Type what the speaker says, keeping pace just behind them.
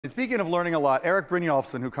And speaking of learning a lot, Eric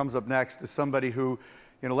Brynjolfsson, who comes up next, is somebody who,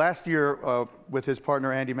 last year with his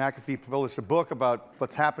partner Andy McAfee published a book about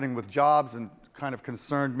what's happening with jobs and kind of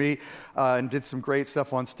concerned me and did some great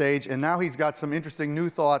stuff on stage. And now he's got some interesting new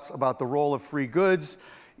thoughts about the role of free goods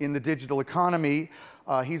in the digital economy.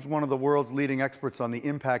 He's one of the world's leading experts on the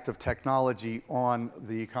impact of technology on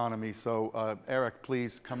the economy. So Eric,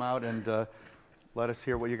 please come out and let us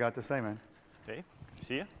hear what you got to say, man. Dave, good to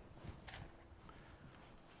see you.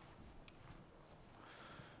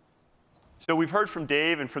 So we've heard from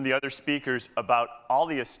Dave and from the other speakers about all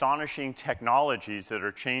the astonishing technologies that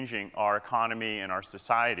are changing our economy and our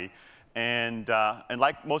society. And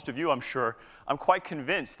like most of you, I'm sure, I'm quite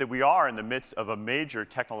convinced that we are in the midst of a major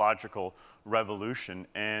technological revolution.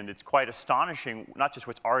 And it's quite astonishing, not just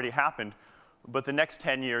what's already happened, but the next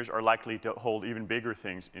 10 years are likely to hold even bigger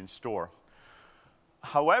things in store.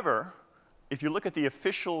 However, if you look at the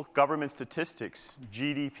official government statistics,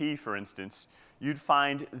 GDP, for instance, you'd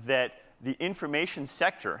find that the information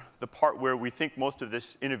sector, the part where we think most of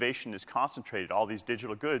this innovation is concentrated, all these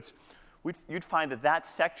digital goods, you'd find that that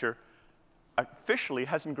sector officially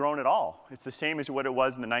hasn't grown at all. It's the same as what it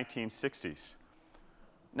was in the 1960s.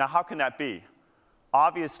 Now, how can that be?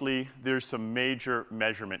 Obviously, there's some major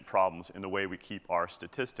measurement problems in the way we keep our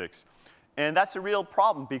statistics. And that's a real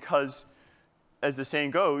problem because, as the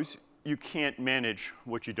saying goes, you can't manage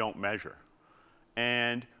what you don't measure.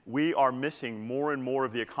 And we are missing more and more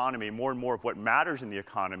of the economy, more and more of what matters in the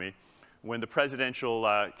economy. When the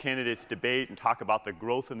presidential candidates debate and talk about the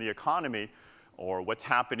growth in the economy or what's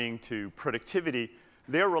happening to productivity,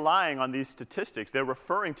 they're relying on these statistics. They're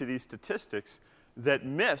referring to these statistics that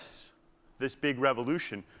miss this big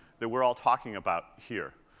revolution that we're all talking about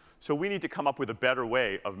here. So we need to come up with a better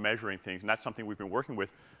way of measuring things, and that's something we've been working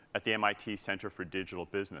with at the MIT Center for Digital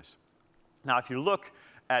Business. Now, if you look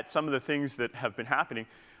at some of the things that have been happening,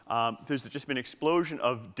 there's just been an explosion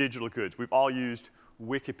of digital goods. We've all used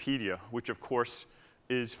Wikipedia, which of course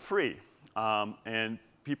is free. And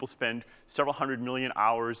people spend several hundred million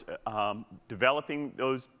hours developing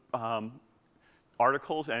those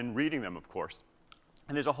articles and reading them, of course.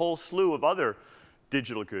 And there's a whole slew of other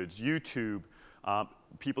digital goods. YouTube,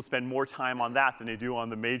 people spend more time on that than they do on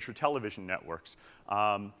the major television networks.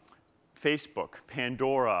 Facebook,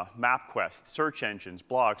 Pandora, MapQuest, search engines,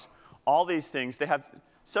 blogs, all these things, they have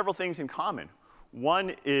several things in common.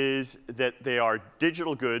 One is that they are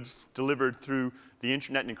digital goods delivered through the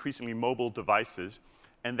internet and increasingly mobile devices.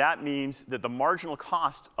 And that means that the marginal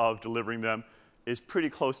cost of delivering them is pretty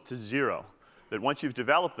close to zero. That once you've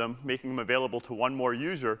developed them, making them available to one more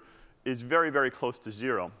user is very, very close to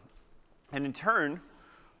zero. And in turn,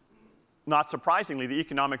 not surprisingly, the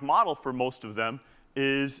economic model for most of them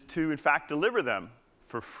is to, in fact, deliver them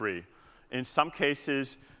for free. In some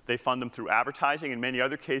cases, they fund them through advertising. In many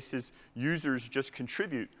other cases, users just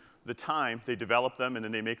contribute the time. They develop them, and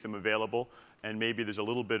then they make them available. And maybe there's a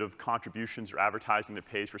little bit of contributions or advertising that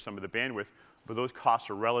pays for some of the bandwidth, but those costs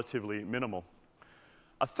are relatively minimal.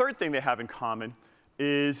 A third thing they have in common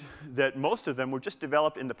is that most of them were just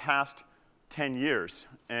developed in the past 10 years,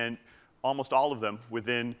 and almost all of them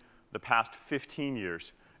within the past 15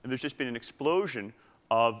 years. And there's just been an explosion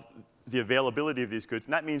of the availability of these goods.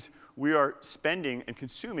 And that means we are spending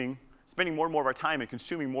more and more of our time and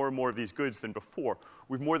consuming more and more of these goods than before.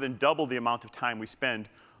 We've more than doubled the amount of time we spend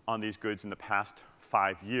on these goods in the past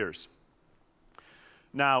 5 years.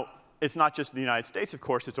 Now, it's not just in the United States, of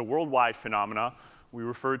course. It's a worldwide phenomenon. We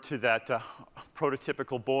referred to that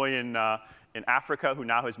prototypical boy in Africa who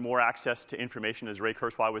now has more access to information, as Ray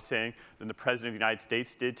Kurzweil was saying, than the President of the United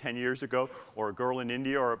States did 10 years ago, or a girl in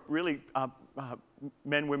India, or really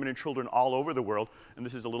men, women, and children all over the world. And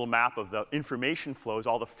this is a little map of the information flows,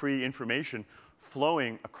 all the free information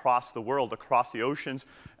flowing across the world, across the oceans,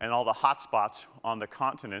 and all the hotspots on the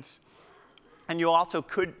continents. And you also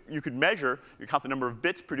could measure, you count the number of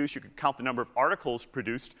bits produced, you could count the number of articles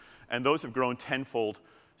produced, and those have grown tenfold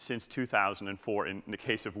since 2004 in the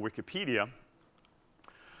case of Wikipedia.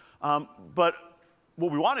 But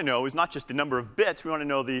what we want to know is not just the number of bits, we want to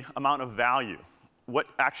know the amount of value. What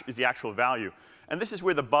is the actual value? And this is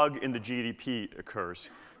where the bug in the GDP occurs,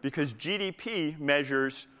 because GDP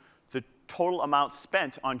measures the total amount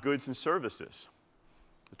spent on goods and services,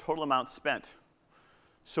 the total amount spent.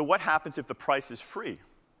 So what happens if the price is free?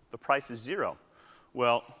 The price is zero.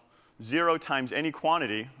 Well, 0 times any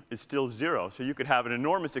quantity is still 0. So you could have an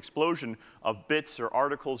enormous explosion of bits or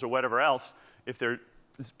articles or whatever else. If they're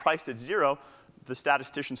priced at 0, the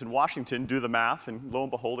statisticians in Washington do the math, and lo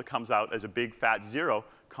and behold, it comes out as a big, fat 0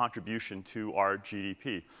 contribution to our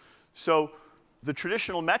GDP. So the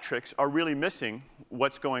traditional metrics are really missing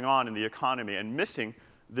what's going on in the economy and missing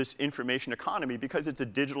this information economy because it's a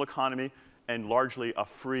digital economy and largely a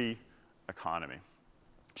free economy.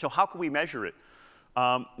 So how can we measure it?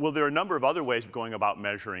 Well, there are a number of other ways of going about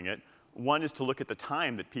measuring it. One is to look at the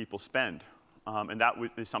time that people spend. And that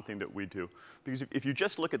is something that we do. Because if you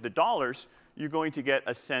just look at the dollars, you're going to get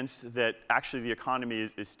a sense that actually the economy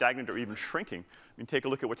is stagnant or even shrinking. I mean, take a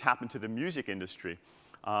look at what's happened to the music industry.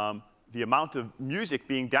 The amount of music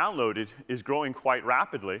being downloaded is growing quite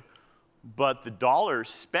rapidly, but the dollars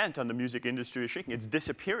spent on the music industry is shrinking. It's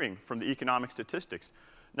disappearing from the economic statistics.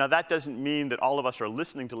 Now, that doesn't mean that all of us are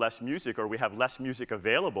listening to less music or we have less music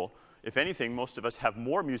available. If anything, most of us have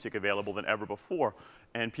more music available than ever before.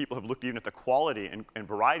 And people have looked even at the quality and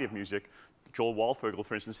variety of music. Joel Waldfogel,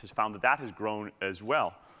 for instance, has found that that has grown as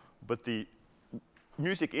well. But the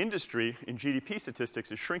music industry in GDP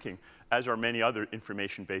statistics is shrinking, as are many other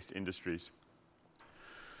information-based industries.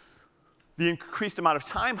 The increased amount of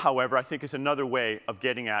time, however, I think is another way of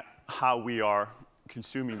getting at how we are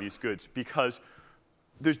consuming these goods, because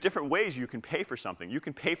there's different ways you can pay for something. You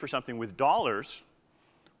can pay for something with dollars,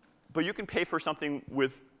 but you can pay for something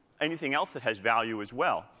with anything else that has value as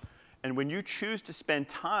well. And when you choose to spend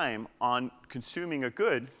time on consuming a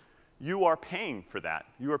good, you are paying for that.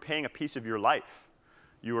 You are paying a piece of your life.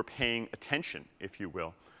 You are paying attention, if you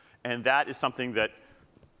will. And that is something that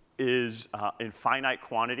is in finite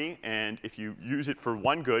quantity. And if you use it for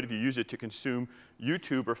one good, if you use it to consume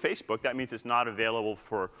YouTube or Facebook, that means it's not available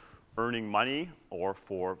for earning money or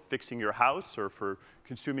for fixing your house or for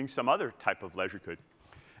consuming some other type of leisure good.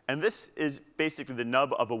 And this is basically the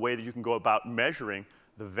nub of a way that you can go about measuring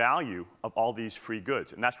the value of all these free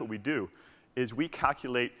goods. And that's what we do, is we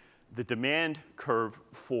calculate the demand curve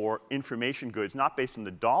for information goods, not based on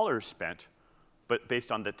the dollars spent, but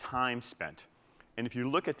based on the time spent. And if you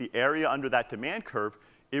look at the area under that demand curve,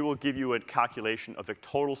 it will give you a calculation of the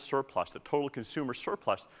total surplus, the total consumer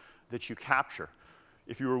surplus that you capture.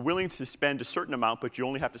 If you were willing to spend a certain amount, but you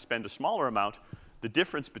only have to spend a smaller amount, the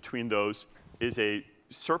difference between those is a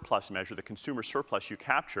surplus measure, the consumer surplus you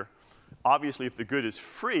capture. Obviously, if the good is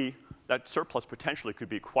free, that surplus potentially could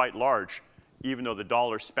be quite large, even though the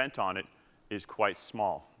dollars spent on it is quite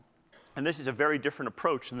small. And this is a very different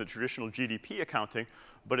approach than the traditional GDP accounting,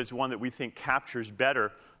 but it's one that we think captures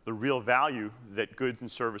better the real value that goods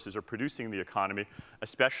and services are producing in the economy,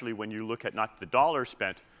 especially when you look at not the dollars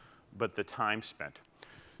spent, but the time spent.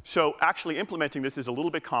 So actually implementing this is a little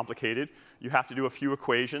bit complicated. You have to do a few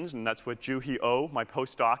equations, and that's what Joo-Hee Oh, my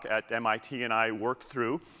postdoc at MIT, and I worked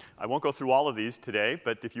through. I won't go through all of these today,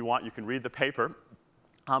 but if you want, you can read the paper.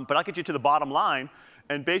 But I'll get you to the bottom line.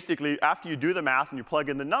 And basically, after you do the math and you plug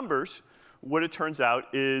in the numbers, what it turns out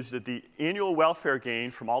is that the annual welfare gain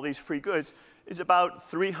from all these free goods is about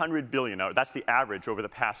 $300 billion. Now, that's the average over the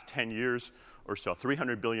past 10 years or so,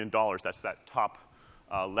 $300 billion. That's that top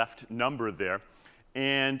left number there.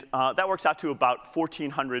 And that works out to about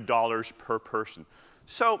 $1,400 per person.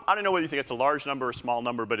 So I don't know whether you think it's a large number or a small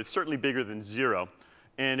number, but it's certainly bigger than zero.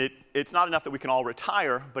 And it's not enough that we can all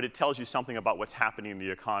retire, but it tells you something about what's happening in the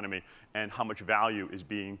economy and how much value is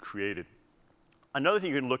being created. Another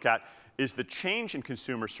thing you can look at is the change in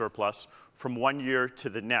consumer surplus from one year to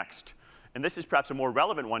the next. And this is perhaps a more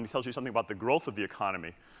relevant one. It tells you something about the growth of the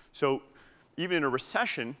economy. So even in a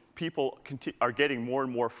recession, people are getting more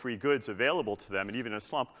and more free goods available to them, and even in a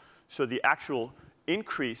slump. So the actual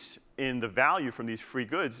increase in the value from these free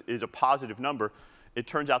goods is a positive number. It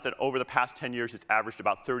turns out that over the past 10 years, it's averaged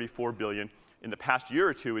about $34 billion. In the past year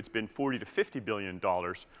or two, it's been $40 to $50 billion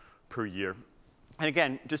per year. And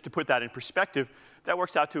again, just to put that in perspective, that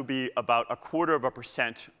works out to be about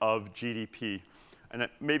 0.25% of GDP. And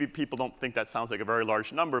maybe people don't think that sounds like a very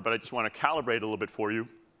large number, but I just want to calibrate a little bit for you.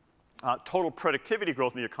 Total productivity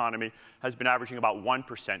growth in the economy has been averaging about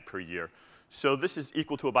 1% per year. So this is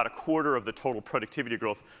equal to about 1/4 of the total productivity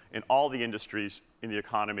growth in all the industries in the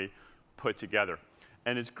economy put together.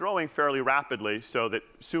 And it's growing fairly rapidly, so that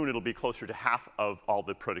soon it'll be closer to half of all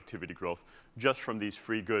the productivity growth just from these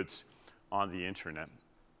free goods on the internet.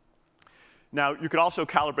 Now, you can also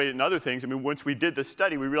calibrate it in other things. I mean, once we did this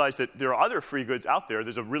study, we realized that there are other free goods out there.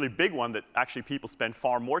 There's a really big one that actually people spend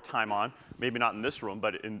far more time on, maybe not in this room,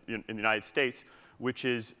 but in the United States, which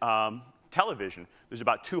is television. There's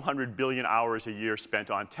about 200 billion hours a year spent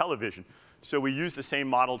on television. So we used the same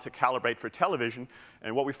model to calibrate for television,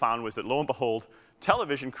 and what we found was that, lo and behold,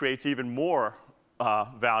 television creates even more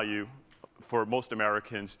value for most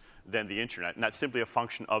Americans than the internet. And that's simply a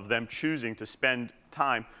function of them choosing to spend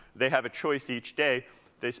time. They have a choice each day.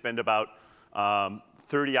 They spend about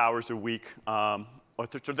 30 hours a week, or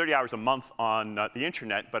 30 hours a month on the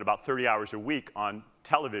internet, but about 30 hours a week on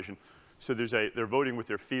television. So they're voting with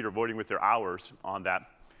their feet or voting with their hours on that.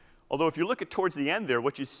 Although if you look at towards the end there,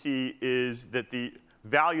 what you see is that the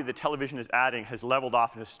value that television is adding has leveled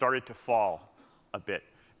off and has started to fall a bit.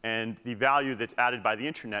 And the value that's added by the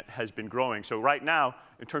internet has been growing. So right now,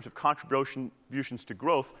 in terms of contributions to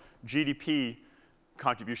growth, GDP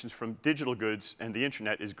contributions from digital goods and the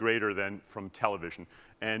internet is greater than from television.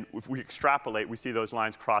 And if we extrapolate, we see those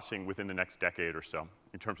lines crossing within the next decade or so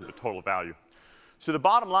in terms of the total value. So the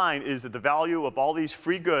bottom line is that the value of all these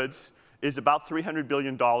free goods is about $300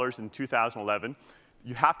 billion in 2011.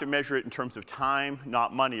 You have to measure it in terms of time,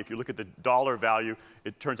 not money. If you look at the dollar value,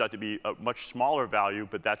 it turns out to be a much smaller value,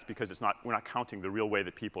 but that's because we're not counting the real way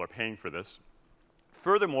that people are paying for this.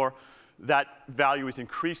 Furthermore, that value is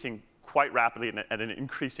increasing quite rapidly and at an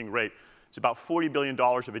increasing rate. It's about $40 billion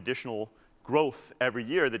of additional growth every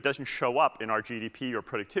year that doesn't show up in our GDP or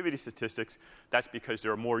productivity statistics. That's because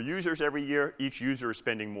there are more users every year. Each user is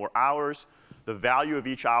spending more hours. The value of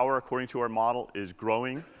each hour, according to our model, is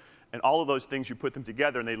growing. And all of those things, you put them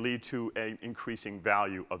together, and they lead to an increasing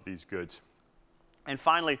value of these goods. And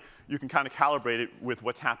finally, you can kind of calibrate it with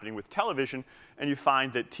what's happening with television, and you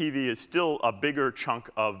find that TV is still a bigger chunk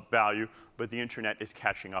of value, but the internet is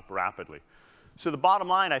catching up rapidly. So the bottom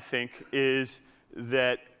line, I think, is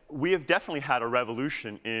that we have definitely had a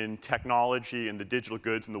revolution in technology and the digital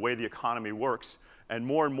goods and the way the economy works, and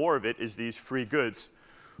more of it is these free goods.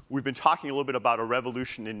 We've been talking a little bit about a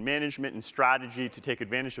revolution in management and strategy to take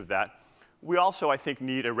advantage of that. We also, I think,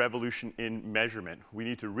 need a revolution in measurement. We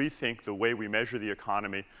need to rethink the way we measure the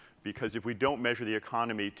economy, because if we don't measure the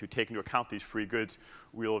economy to take into account these free goods,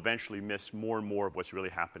 we'll eventually miss more and more of what's really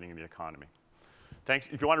happening in the economy. Thanks.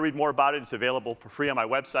 If you want to read more about it, it's available for free on my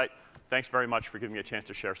website. Thanks very much for giving me a chance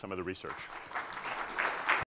to share some of the research.